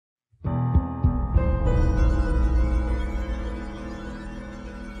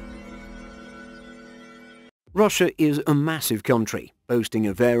Russia is a massive country, boasting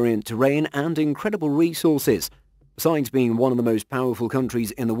of variant terrain and incredible resources. Besides being one of the most powerful countries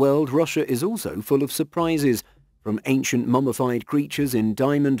in the world, Russia is also full of surprises. From ancient mummified creatures in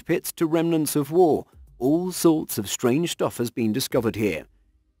diamond pits to remnants of war, all sorts of strange stuff has been discovered here.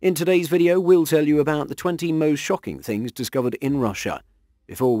 In today's video, we'll tell you about the 20 most shocking things discovered in Russia.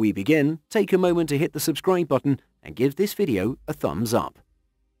 Before we begin, take a moment to hit the subscribe button and give this video a thumbs up.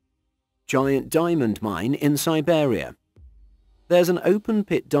 Giant diamond mine in Siberia. There's an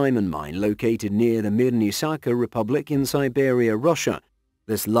open-pit diamond mine located near the Mirnysaka Republic in Siberia, Russia.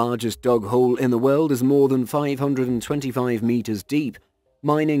 This largest dug hole in the world is more than 525 meters deep.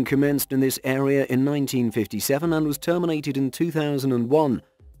 Mining commenced in this area in 1957 and was terminated in 2001.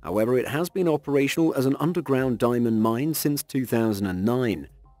 However, it has been operational as an underground diamond mine since 2009.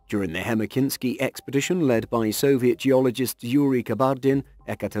 During the Hemekinsky expedition led by Soviet geologists Yuri Kabardin,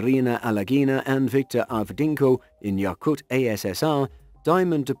 Ekaterina Alagina and Viktor Avdinko in Yakut ASSR,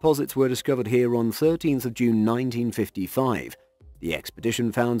 diamond deposits were discovered here on 13th of June 1955. The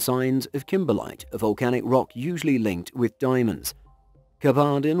expedition found signs of kimberlite, a volcanic rock usually linked with diamonds.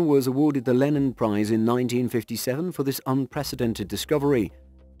 Kabardin was awarded the Lenin Prize in 1957 for this unprecedented discovery.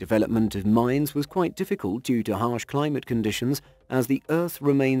 Development of mines was quite difficult due to harsh climate conditions, as the Earth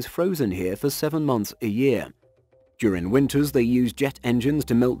remains frozen here for 7 months a year. During winters, they used jet engines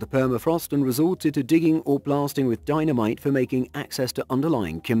to melt the permafrost and resorted to digging or blasting with dynamite for making access to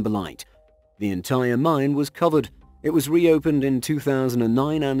underlying kimberlite. The entire mine was covered. It was reopened in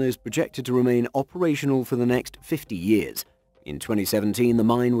 2009 and is projected to remain operational for the next 50 years. In 2017, the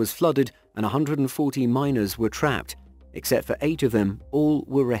mine was flooded and 140 miners were trapped. Except for 8 of them, all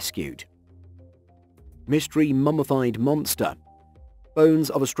were rescued. Mystery mummified monster. Bones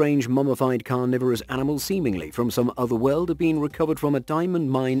of a strange mummified carnivorous animal seemingly from some other world have been recovered from a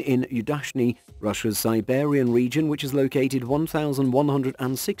diamond mine in Yudashny, Russia's Siberian region, which is located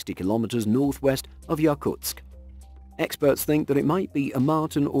 1,160 kilometers northwest of Yakutsk. Experts think that it might be a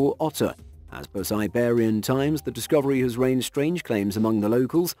marten or otter. As per Siberian Times, the discovery has raised strange claims among the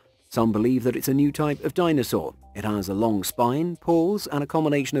locals. Some believe that it's a new type of dinosaur. It has a long spine, paws, and a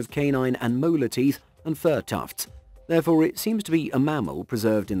combination of canine and molar teeth and fur tufts. Therefore, it seems to be a mammal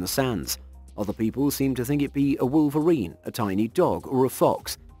preserved in the sands. Other people seem to think it be a wolverine, a tiny dog, or a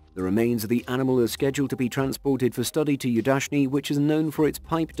fox. The remains of the animal are scheduled to be transported for study to Yudashny, which is known for its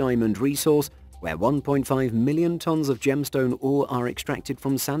pipe diamond resource, where 1.5 million tons of gemstone ore are extracted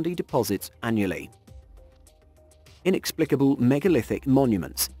from sandy deposits annually. Inexplicable megalithic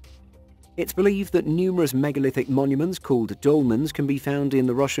monuments. It's believed that numerous megalithic monuments called dolmens can be found in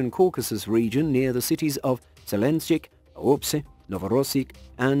the Russian Caucasus region near the cities of Zelensk, Tuapse, Novorossiysk,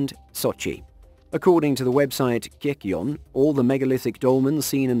 and Sochi. According to the website Kekyon, all the megalithic dolmens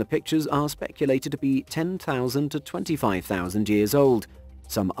seen in the pictures are speculated to be 10,000 to 25,000 years old.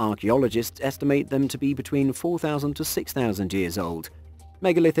 Some archaeologists estimate them to be between 4,000 to 6,000 years old.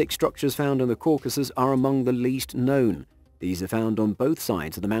 Megalithic structures found in the Caucasus are among the least known. These are found on both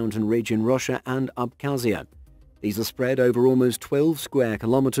sides of the mountain ridge in Russia and Abkhazia. These are spread over almost 12 square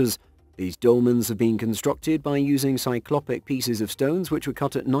kilometers. These dolmens have been constructed by using cyclopic pieces of stones which were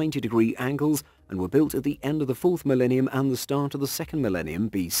cut at 90-degree angles and were built at the end of the 4th millennium and the start of the 2nd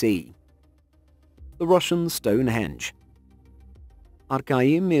millennium BC. The Russian Stonehenge.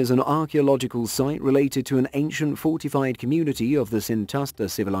 Arkaim is an archaeological site related to an ancient fortified community of the Sintasta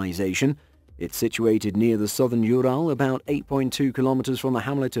civilization. It's situated near the southern Ural, about 8.2 kilometers from the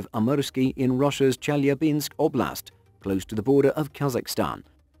hamlet of Amursky in Russia's Chelyabinsk Oblast, close to the border of Kazakhstan.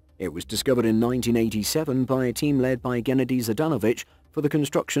 It was discovered in 1987 by a team led by Gennady Zhdanovich for the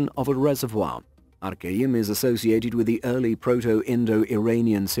construction of a reservoir. Arkaim is associated with the early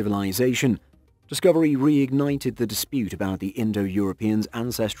Proto-Indo-Iranian civilization. Discovery reignited the dispute about the Indo-Europeans'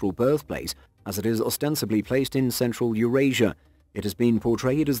 ancestral birthplace, as it is ostensibly placed in central Eurasia. It has been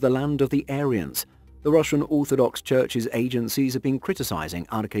portrayed as the land of the Aryans. The Russian Orthodox Church's agencies have been criticizing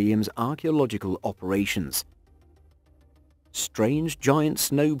Arkaim's archaeological operations. Strange giant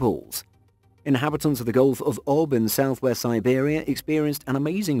snowballs. Inhabitants of the Gulf of Ob in southwest Siberia experienced an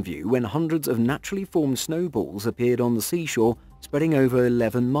amazing view when hundreds of naturally formed snowballs appeared on the seashore, spreading over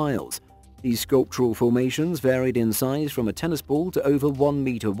 11 miles. These sculptural formations varied in size from a tennis ball to over 1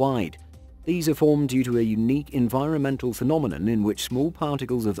 meter wide. These are formed due to a unique environmental phenomenon in which small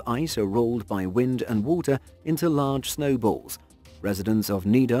particles of ice are rolled by wind and water into large snowballs. Residents of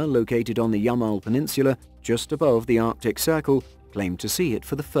Nida, located on the Yamal Peninsula, just above the Arctic Circle, claim to see it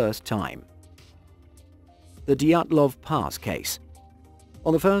for the first time. The Dyatlov Pass case.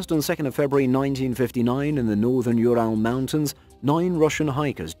 On the 1st and 2nd of February 1959 in the northern Ural Mountains, 9 Russian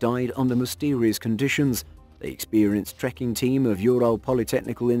hikers died under mysterious conditions. The experienced trekking team of Ural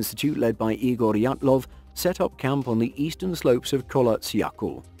Polytechnical Institute led by Igor Yatlov set up camp on the eastern slopes of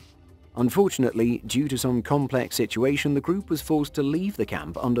Kolots-Yakul. Unfortunately, due to some complex situation, the group was forced to leave the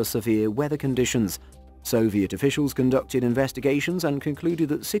camp under severe weather conditions. Soviet officials conducted investigations and concluded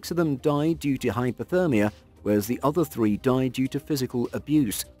that 6 of them died due to hypothermia, whereas the other 3 died due to physical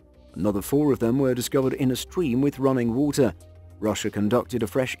abuse. Another 4 of them were discovered in a stream with running water. Russia conducted a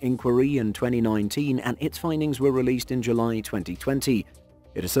fresh inquiry in 2019 and its findings were released in July 2020.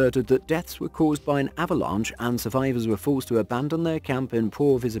 It asserted that deaths were caused by an avalanche and survivors were forced to abandon their camp in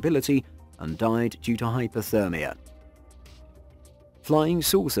poor visibility and died due to hypothermia. Flying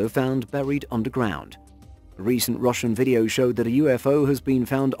saucer found buried underground. A recent Russian video showed that a UFO has been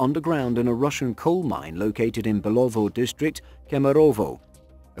found underground in a Russian coal mine located in Belovo district, Kemerovo.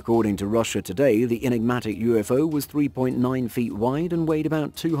 According to Russia Today, the enigmatic UFO was 3.9 feet wide and weighed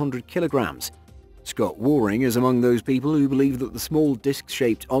about 200 kilograms. Scott Waring is among those people who believe that the small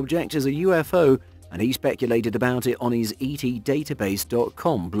disc-shaped object is a UFO, and he speculated about it on his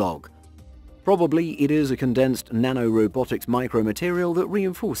etdatabase.com blog. Probably it is a condensed nanorobotics micromaterial that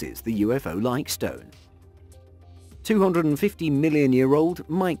reinforces the UFO-like stone. 250-million-year-old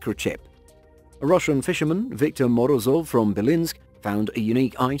microchip. A Russian fisherman, Viktor Morozov from Belinsk, found a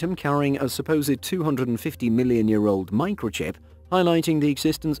unique item carrying a supposed 250-million-year-old microchip, highlighting the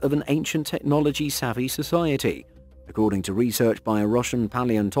existence of an ancient technology-savvy society. According to research by a Russian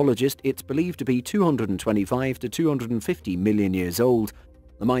paleontologist, it's believed to be 225 to 250 million years old.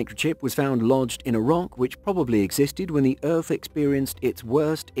 The microchip was found lodged in a rock which probably existed when the Earth experienced its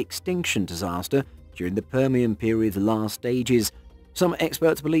worst extinction disaster during the Permian period's last stages. Some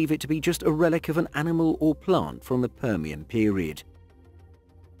experts believe it to be just a relic of an animal or plant from the Permian period.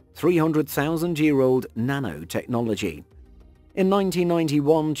 300,000-year-old nanotechnology. In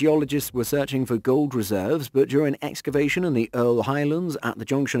 1991, geologists were searching for gold reserves, but during excavation in the Earl Highlands at the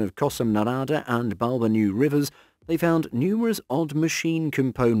junction of Kosum Narada and Balbanu rivers, they found numerous odd machine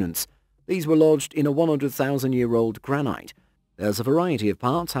components. These were lodged in a 100,000-year-old granite. There's a variety of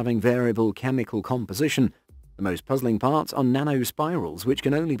parts having variable chemical composition. The most puzzling parts are nanospirals, which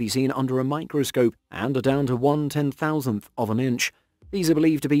can only be seen under a microscope and are down to 1/10,000th of an inch. These are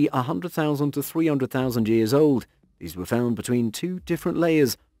believed to be 100,000 to 300,000 years old. These were found between 2 different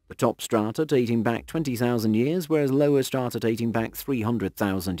layers, the top strata dating back 20,000 years, whereas lower strata dating back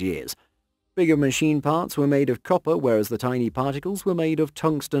 300,000 years. Bigger machine parts were made of copper, whereas the tiny particles were made of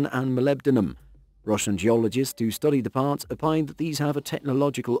tungsten and molybdenum. Russian geologists who studied the parts opined that these have a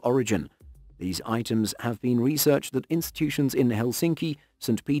technological origin. These items have been researched at institutions in Helsinki,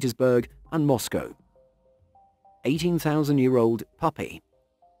 St. Petersburg and Moscow. 18,000-year-old puppy.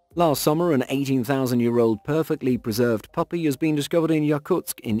 Last summer, an 18,000-year-old perfectly preserved puppy has been discovered in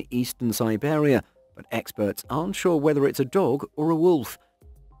Yakutsk in eastern Siberia, but experts aren't sure whether it's a dog or a wolf.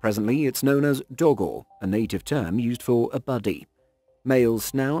 Presently, it's known as dogor, a native term used for a buddy. Male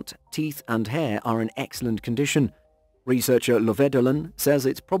snout, teeth and hair are in excellent condition. Researcher Lovedolan says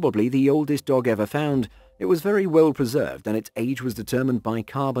it's probably the oldest dog ever found. It was very well preserved and its age was determined by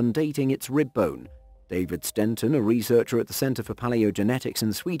carbon dating its rib bone. David Stenton, a researcher at the Center for Paleogenetics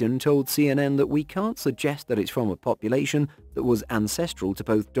in Sweden, told CNN that we can't suggest that it's from a population that was ancestral to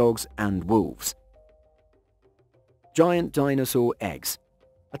both dogs and wolves. Giant dinosaur eggs.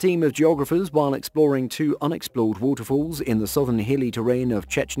 A team of geographers, while exploring 2 unexplored waterfalls in the southern hilly terrain of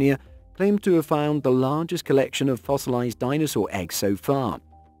Chechnya, claimed to have found the largest collection of fossilized dinosaur eggs so far.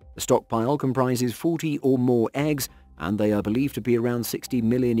 The stockpile comprises 40 or more eggs, and they are believed to be around 60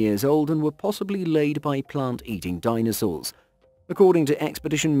 million years old and were possibly laid by plant-eating dinosaurs. According to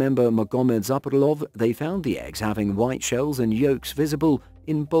expedition member Magomed Zaporlov, they found the eggs having white shells and yolks visible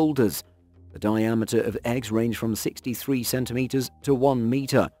in boulders. The diameter of eggs range from 63 centimeters to 1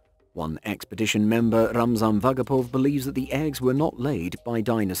 meter. One expedition member, Ramzan Vagapov, believes that the eggs were not laid by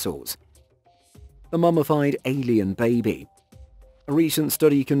dinosaurs. The mummified alien baby. A recent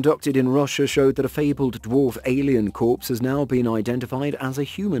study conducted in Russia showed that a fabled dwarf alien corpse has now been identified as a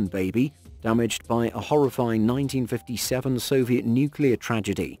human baby, damaged by a horrifying 1957 Soviet nuclear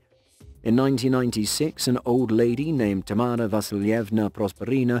tragedy. In 1996, an old lady named Tamara Vasilyevna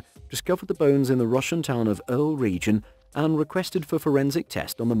Prosperina discovered the bones in the Russian town of Url region and requested for forensic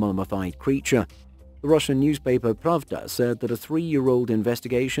test on the mummified creature. The Russian newspaper Pravda said that a 3-year-old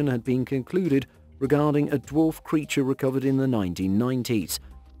investigation had been concluded regarding a dwarf creature recovered in the 1990s.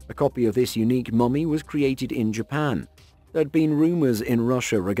 A copy of this unique mummy was created in Japan. There had been rumors in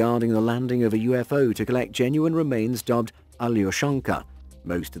Russia regarding the landing of a UFO to collect genuine remains dubbed Alyoshanka.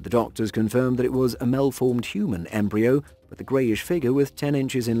 Most of the doctors confirmed that it was a malformed human embryo, but the greyish figure with 10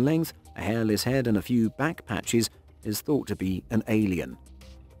 inches in length A hairless head and a few back patches is thought to be an alien.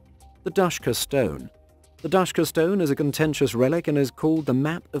 The Dashka Stone. The Dashka Stone is a contentious relic and is called the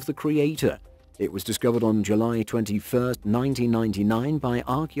Map of the Creator. It was discovered on July 21, 1999 by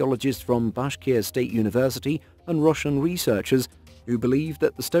archaeologists from Bashkir State University and Russian researchers who believe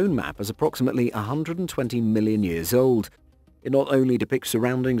that the stone map is approximately 120 million years old. It not only depicts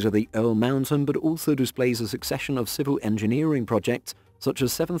surroundings of the Earl Mountain but also displays a succession of civil engineering projects such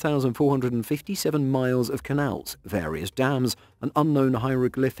as 7,457 miles of canals, various dams, and unknown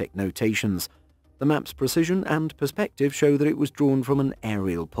hieroglyphic notations. The map's precision and perspective show that it was drawn from an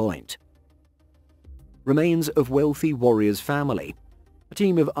aerial point. Remains of wealthy warrior's family. A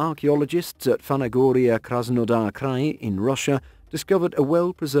team of archaeologists at Fanagoria Krasnodar Krai in Russia discovered a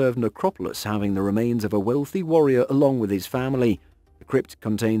well-preserved necropolis having the remains of a wealthy warrior along with his family. The crypt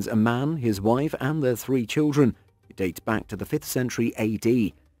contains a man, his wife, and their 3 children. It dates back to the 5th century AD.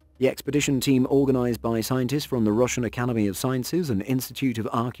 The expedition team, organized by scientists from the Russian Academy of Sciences and Institute of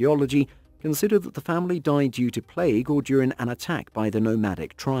Archaeology, considered that the family died due to plague or during an attack by the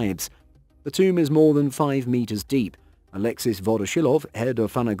nomadic tribes. The tomb is more than 5 meters deep. Alexis Vodoshilov, head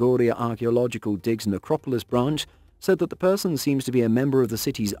of Fanagoria Archaeological Digs Necropolis branch, said that the person seems to be a member of the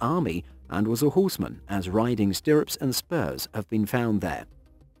city's army and was a horseman, as riding stirrups and spurs have been found there.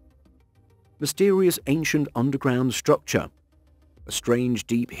 Mysterious ancient underground structure. A strange,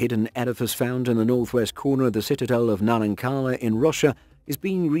 deep, hidden edifice found in the northwest corner of the citadel of Narankala in Russia is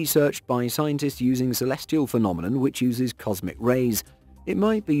being researched by scientists using celestial phenomenon which uses cosmic rays. It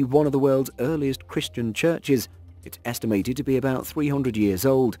might be one of the world's earliest Christian churches. It's estimated to be about 300 years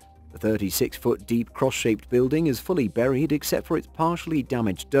old. The 36-foot deep cross-shaped building is fully buried except for its partially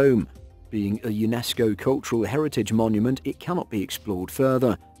damaged dome. Being a UNESCO Cultural Heritage Monument, it cannot be explored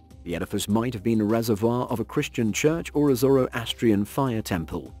further. The edifice might have been a reservoir of a Christian church or a Zoroastrian fire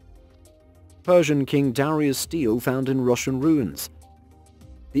temple. Persian King Darius' stele found in Russian ruins.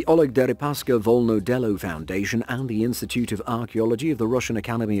 The Oleg Deripaska Volnodello Foundation and the Institute of Archaeology of the Russian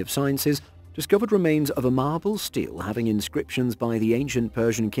Academy of Sciences discovered remains of a marble stele having inscriptions by the ancient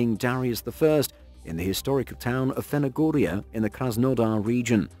Persian King Darius I in the historic town of Fanagoria in the Krasnodar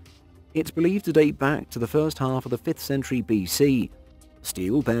region. It's believed to date back to the first half of the 5th century BC. The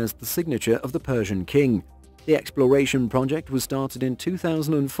stele bears the signature of the Persian king. The exploration project was started in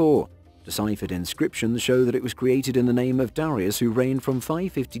 2004. Deciphered inscriptions show that it was created in the name of Darius, who reigned from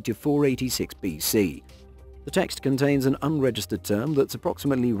 550 to 486 BC. The text contains an unregistered term that's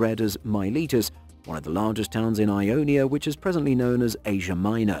approximately read as Miletus, one of the largest towns in Ionia, which is presently known as Asia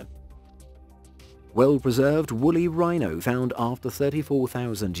Minor. Well-preserved woolly rhino found after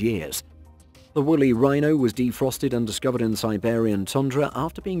 34,000 years. The woolly rhino was defrosted and discovered in Siberian tundra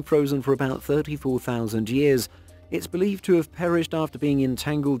after being frozen for about 34,000 years. It's believed to have perished after being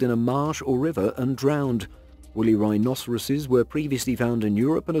entangled in a marsh or river and drowned. Woolly rhinoceroses were previously found in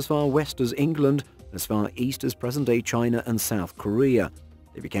Europe and as far west as England, as far east as present-day China and South Korea.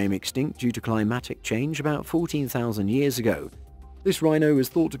 They became extinct due to climatic change about 14,000 years ago. This rhino is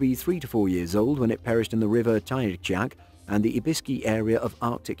thought to be 3 to 4 years old when it perished in the river Tairchak and the Ibisky area of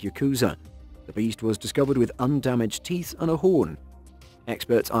Arctic Yakuza. The beast was discovered with undamaged teeth and a horn.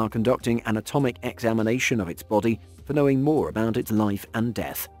 Experts are conducting anatomic examination of its body for knowing more about its life and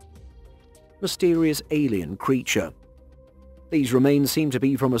death. Mysterious alien creature. These remains seem to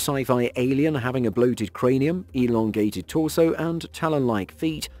be from a sci-fi alien having a bloated cranium, elongated torso, and talon-like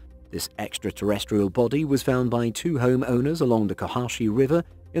feet. This extraterrestrial body was found by 2 homeowners along the Kohashi River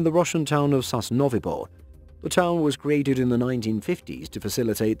in the Russian town of Sosnovibor. The town was created in the 1950s to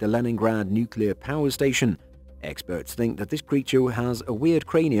facilitate the Leningrad nuclear power station. Experts think that this creature has a weird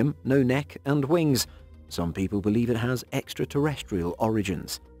cranium, no neck, and wings. Some people believe it has extraterrestrial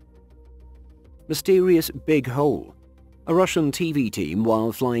origins. Mysterious big hole. A Russian TV team,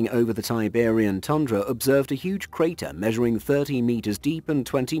 while flying over the Siberian tundra, observed a huge crater measuring 30 meters deep and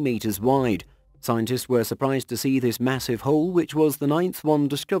 20 meters wide. Scientists were surprised to see this massive hole, which was the 9th one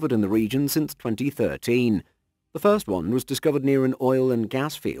discovered in the region since 2013. The first one was discovered near an oil and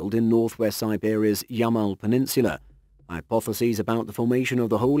gas field in northwest Siberia's Yamal Peninsula. Hypotheses about the formation of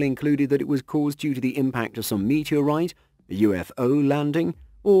the hole included that it was caused due to the impact of some meteorite, a UFO landing,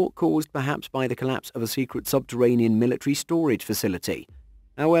 or caused perhaps by the collapse of a secret subterranean military storage facility.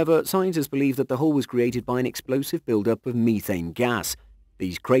 However, scientists believe that the hole was created by an explosive buildup of methane gas.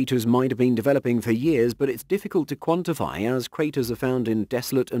 These craters might have been developing for years, but it's difficult to quantify as craters are found in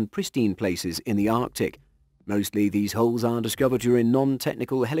desolate and pristine places in the Arctic. Mostly these holes are discovered during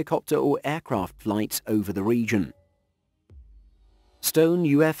non-technical helicopter or aircraft flights over the region. Stone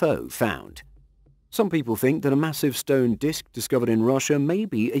UFO found. Some people think that a massive stone disk discovered in Russia may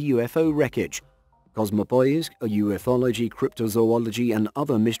be a UFO wreckage. Cosmopoisk, a ufology, cryptozoology and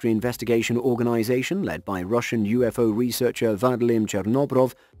other mystery investigation organization led by Russian UFO researcher Vadim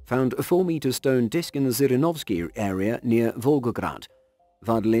Chernobrov, found a 4-meter stone disk in the Zhirinovsky area near Volgograd.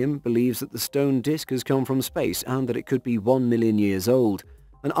 Vadim believes that the stone disk has come from space and that it could be 1 million years old.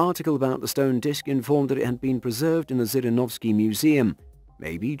 An article about the stone disk informed that it had been preserved in the Zhirinovsky Museum.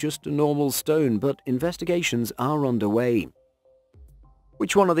 Maybe just a normal stone, but investigations are underway.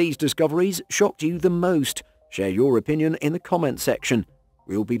 Which one of these discoveries shocked you the most? Share your opinion in the comment section.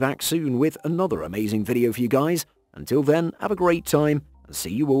 We'll be back soon with another amazing video for you guys. Until then, have a great time and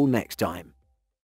see you all next time.